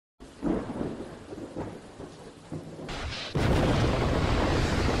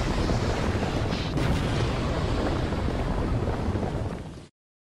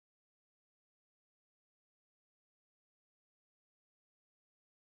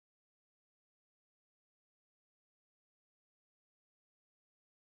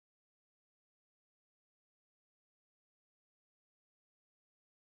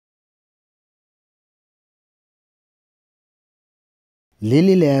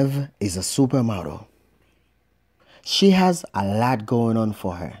LiLian Lev is a supermodel. She has a lot going on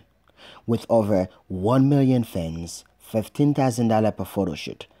for her, with over 1 million fans, $15,000 per photo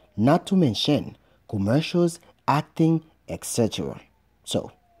shoot, not to mention commercials, acting, etc.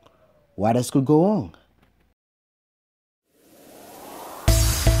 So, what else could go wrong?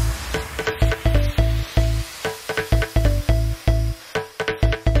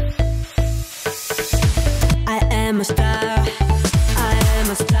 I am a star, I am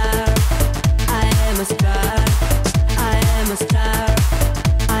a star, I am a star, I am a star,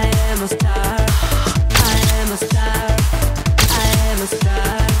 I am a star, I am a star, I am a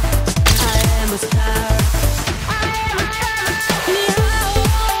star, I am a star.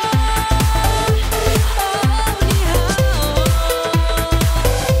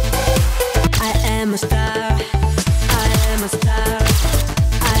 I am a star, I am a star,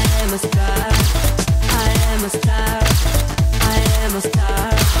 I am a star. I am a star, I am a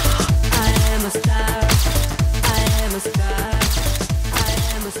star, I am a star, I am a star, I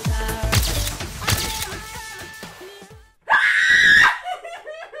am a star.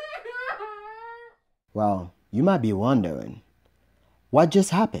 Well, you might be wondering, what just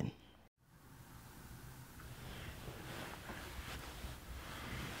happened?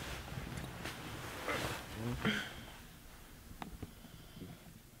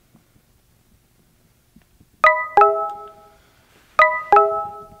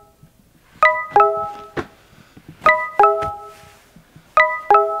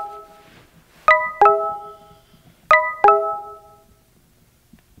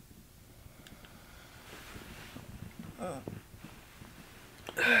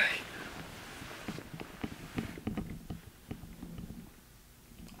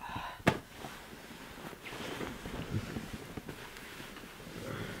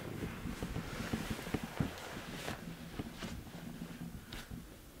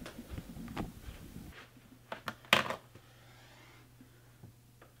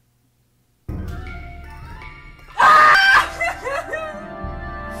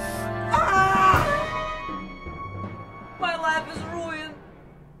 My life is ruined.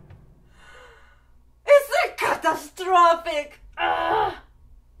 It's catastrophic.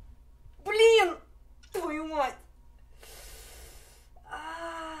 Блин, твою мать.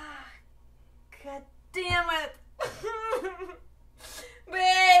 God damn it.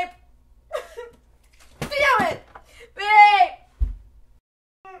 Babe. Damn it. Babe.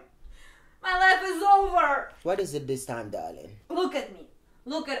 My life is over. What is it this time, darling? Look at me.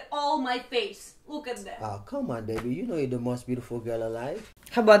 Look at all my face. Look at that. Oh, come on, baby. You know you're the most beautiful girl alive.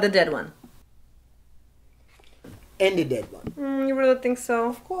 How about the dead one? And the dead one. You really think so?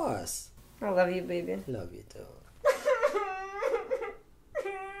 Of course. I love you, baby. Love you too.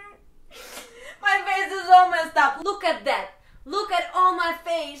 My face is all messed up. Look at that. Look at all my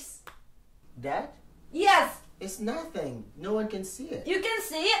face. That? Yes, It's nothing. No one can see it. you can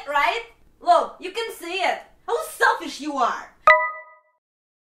see it, right? Look, you can see it. How selfish you are.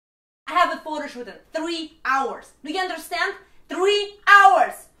 I have a photo shoot in 3 hours. Do you understand? 3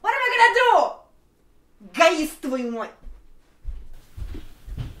 hours. What am I gonna do? Гаист твою мать.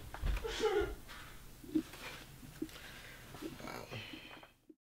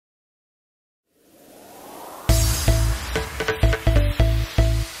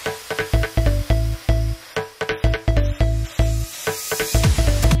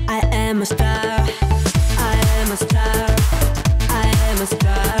 I am a star, I am a star, I am a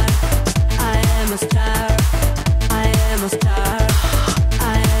star, I am a star, I am a star,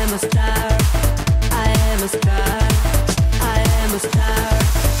 I am a star, I am a star, I am a star.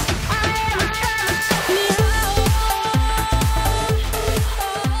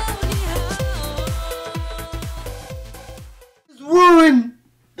 It's ruined.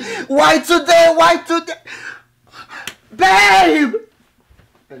 Why today? Why today? Babe!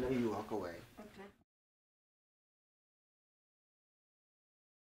 And then you walk away.